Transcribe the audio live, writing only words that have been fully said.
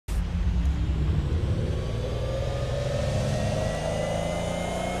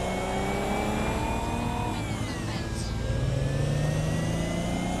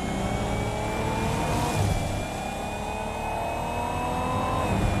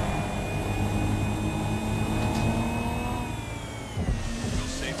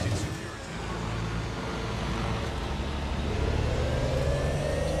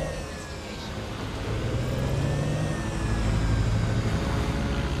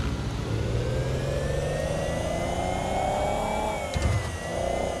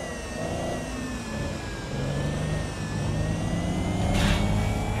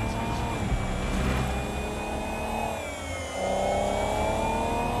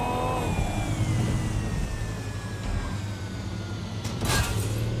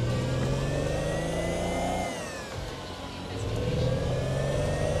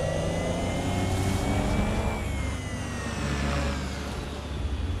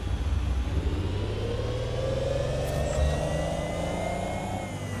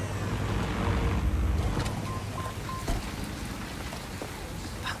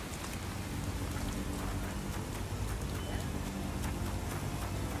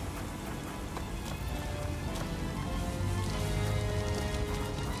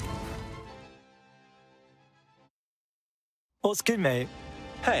What's good, mate?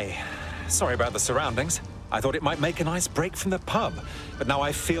 Hey, sorry about the surroundings. I thought it might make a nice break from the pub, but now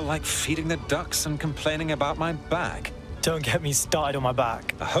I feel like feeding the ducks and complaining about my back. Don't get me started on my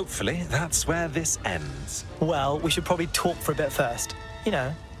back. Hopefully, that's where this ends. Well, we should probably talk for a bit first. You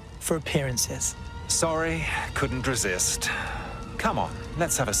know, for appearances. Sorry, couldn't resist. Come on,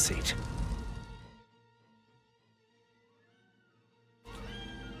 let's have a seat.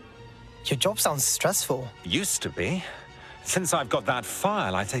 Your job sounds stressful. Used to be. Since I've got that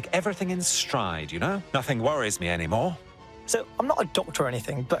file, I take everything in stride, you know? Nothing worries me anymore. So, I'm not a doctor or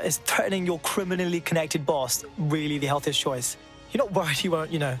anything, but is threatening your criminally connected boss really the healthiest choice? You're not worried he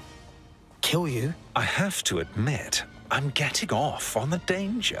won't, you know, kill you? I have to admit, I'm getting off on the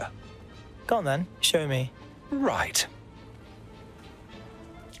danger. Go on then, show me. Right.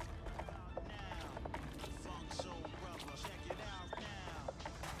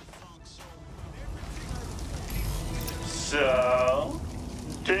 So,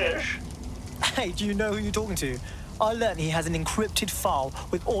 Dish? Hey, do you know who you're talking to? I learned he has an encrypted file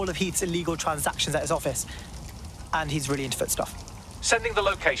with all of Heath's illegal transactions at his office. And he's really into foot stuff. Sending the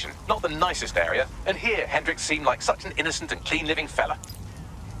location, not the nicest area. And here, Hendricks seemed like such an innocent and clean-living fella.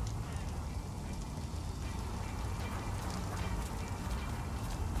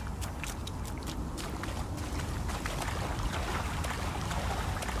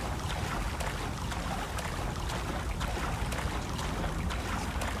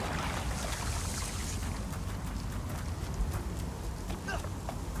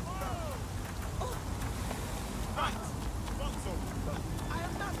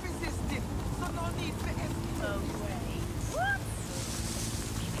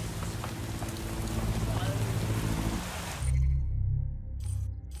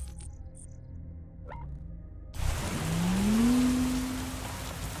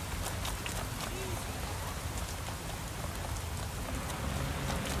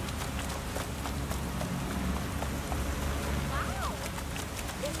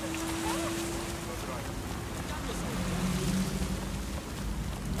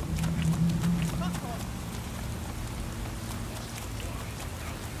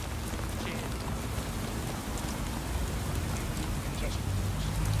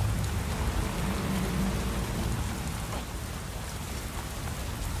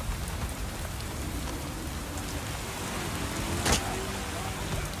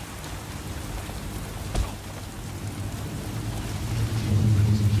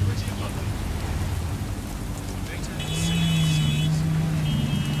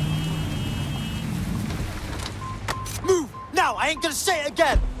 I ain't gonna say it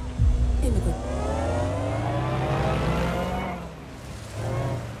again!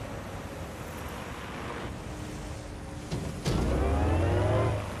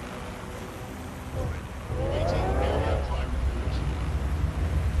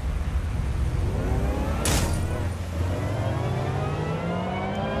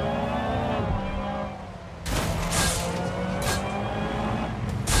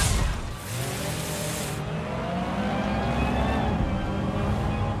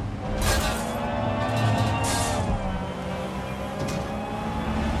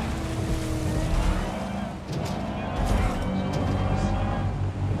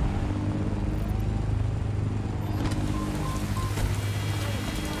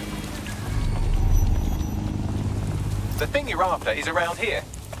 The thing you're after is around here.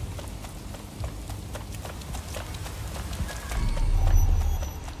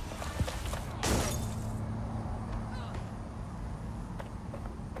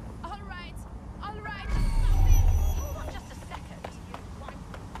 All right. Stop it. Hold on just a second.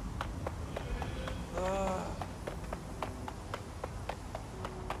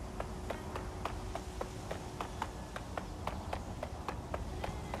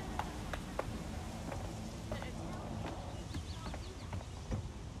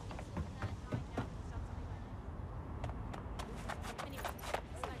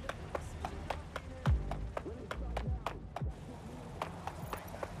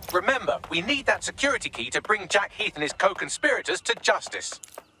 Remember, we need that security key to bring Jack Heath and his co-conspirators to justice.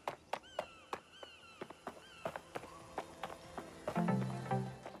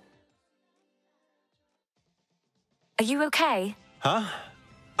 Are you okay? Huh?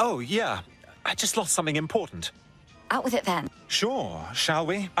 Oh, yeah. I just lost something important. Out with it then. Sure, shall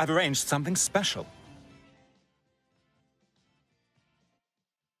we? I've arranged something special.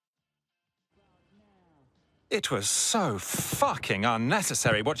 It was so fucking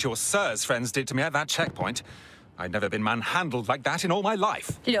unnecessary what your sir's friends did to me at that checkpoint. I'd never been manhandled like that in all my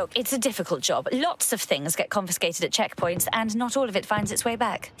life. Look, it's a difficult job. Lots of things get confiscated at checkpoints, and not all of it finds its way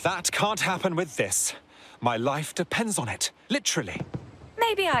back. That can't happen with this. My life depends on it, literally.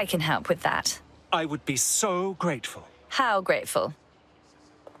 Maybe I can help with that. I would be so grateful. How grateful?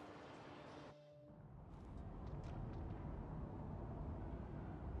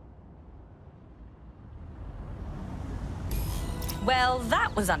 Well,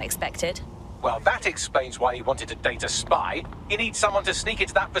 that was unexpected. Well, that explains why he wanted to date a spy. He needs someone to sneak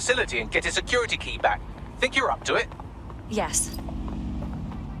into that facility and get his security key back. Think you're up to it? Yes.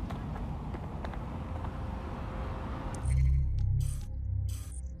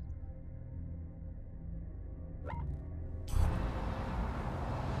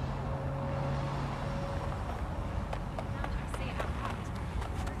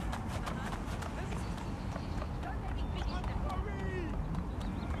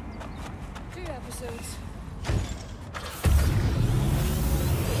 Episodes.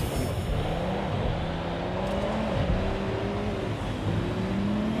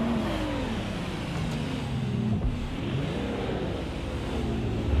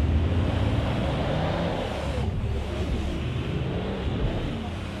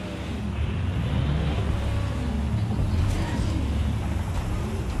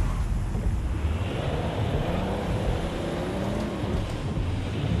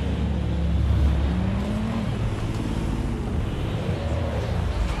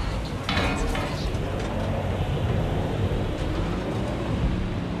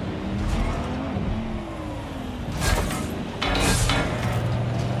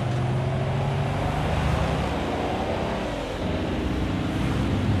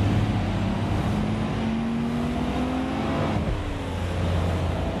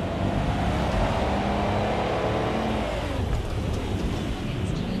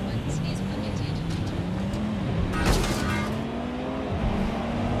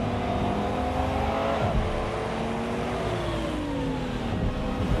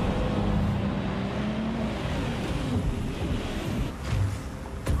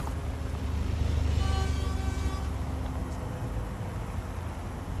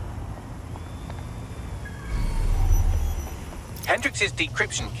 Hendrix's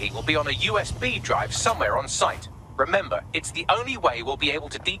decryption key will be on a USB drive somewhere on site. Remember, it's the only way we'll be able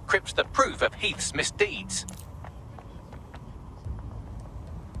to decrypt the proof of Heath's misdeeds.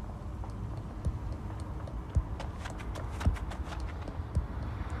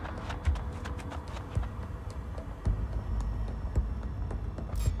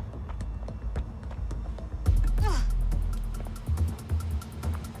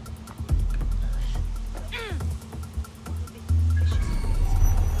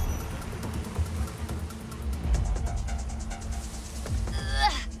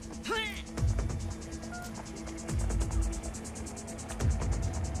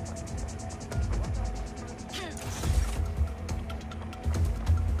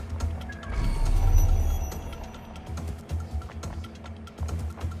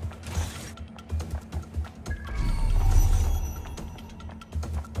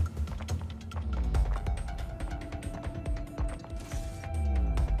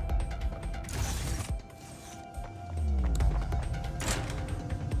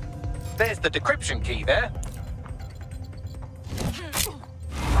 There's the decryption key there.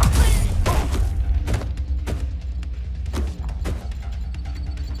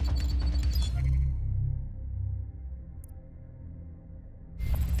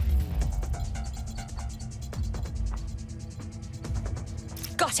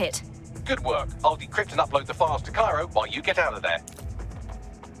 Got it. Good work. I'll decrypt and upload the files to Cairo while you get out of there.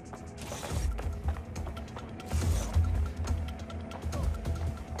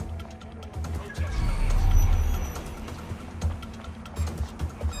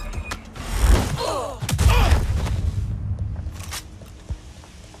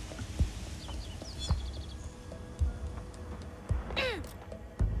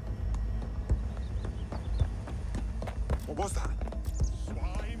 What was that?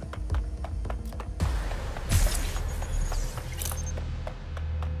 Swine?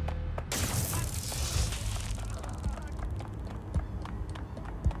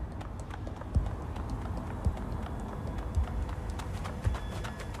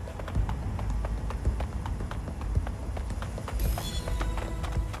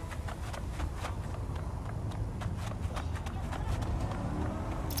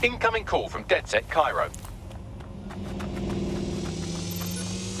 Incoming call from DeadSet Cairo.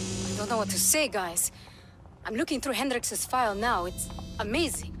 I don't know what to say, guys. I'm looking through Hendrix's file now. It's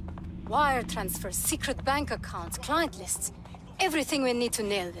amazing. Wire transfers, secret bank accounts, client lists. Everything we need to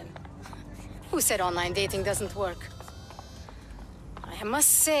nail them. Who said online dating doesn't work? I must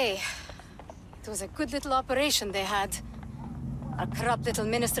say, it was a good little operation they had. Our corrupt little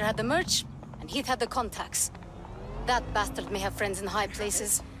minister had the merch, and Heath had the contacts. That bastard may have friends in high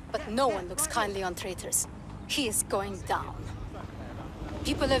places, but no one looks kindly on traitors. He is going down.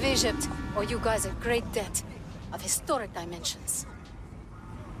 People of Egypt owe you guys a great debt of historic dimensions.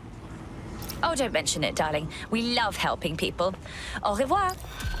 Oh, don't mention it, darling. We love helping people. Au revoir.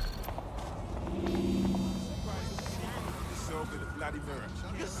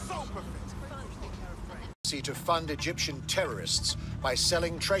 To fund Egyptian terrorists by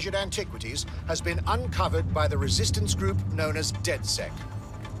selling treasured antiquities has been uncovered by the resistance group known as DedSec.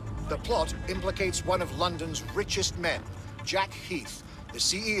 The plot implicates one of London's richest men, Jack Heath, the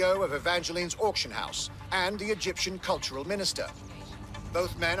CEO of Evangeline's auction house and the Egyptian cultural minister.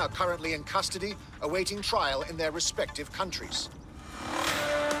 Both men are currently in custody, awaiting trial in their respective countries.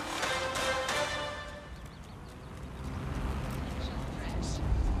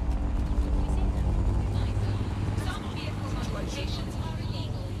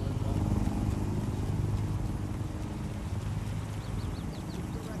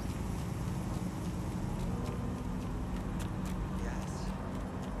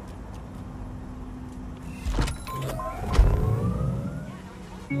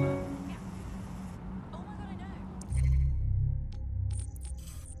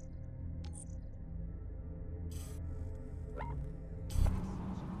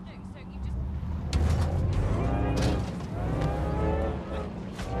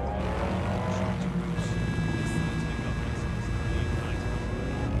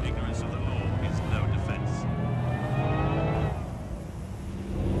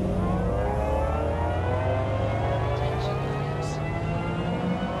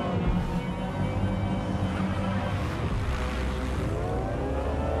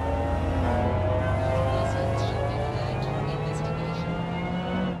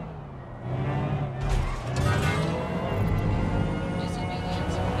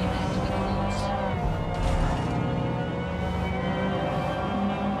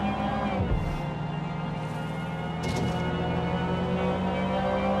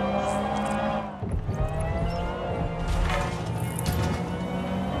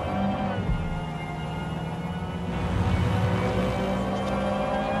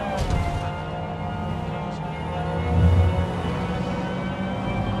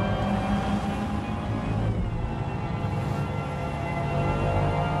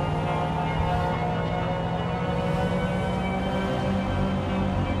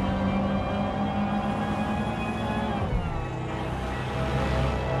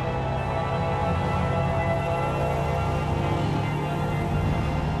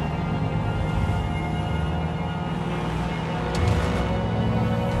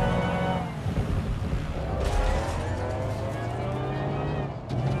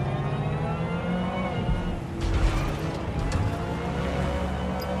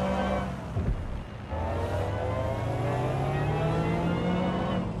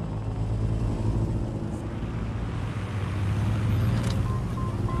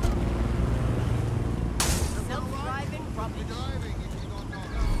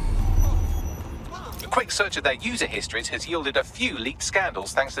 A quick search of their user histories has yielded a few leaked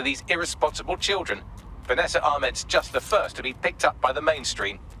scandals thanks to these irresponsible children. Vanessa Ahmed's just the first to be picked up by the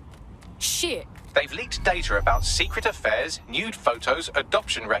mainstream. Shit. They've leaked data about secret affairs, nude photos,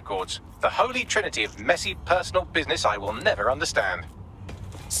 adoption records. The holy trinity of messy personal business I will never understand.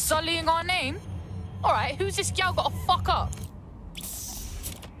 Sullying our name? Alright, who's this gal gotta fuck up?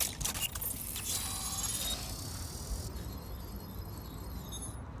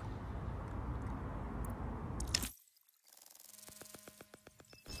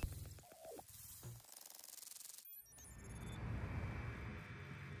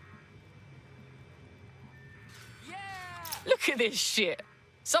 Look at this shit.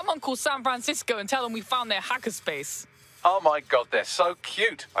 Someone call San Francisco and tell them we found their hackerspace. Oh my god, they're so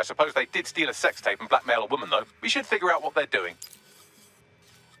cute. I suppose they did steal a sex tape and blackmail a woman, though. We should figure out what they're doing.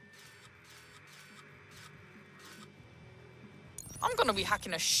 I'm gonna be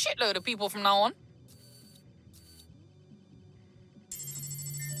hacking a shitload of people from now on.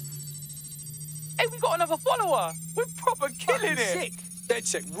 Hey, we got another follower. We're proper killing it. Sick.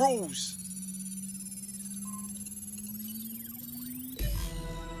 DedSec rules.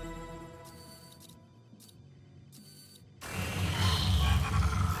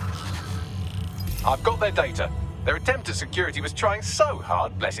 I've got their data. Their attempt at security was trying so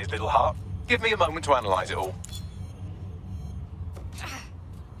hard, bless his little heart. Give me a moment to analyze it all.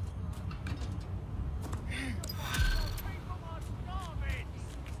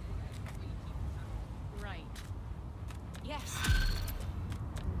 Right. Yes.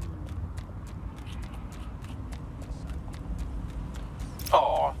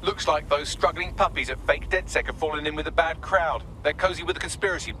 Oh, looks Looks like those struggling puppies at fake DedSec have fallen in with a bad crowd. They're cozy with a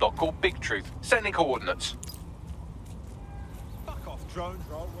conspiracy blog called Big Truth. Sending coordinates. Fuck off, drone.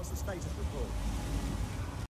 What's the status report?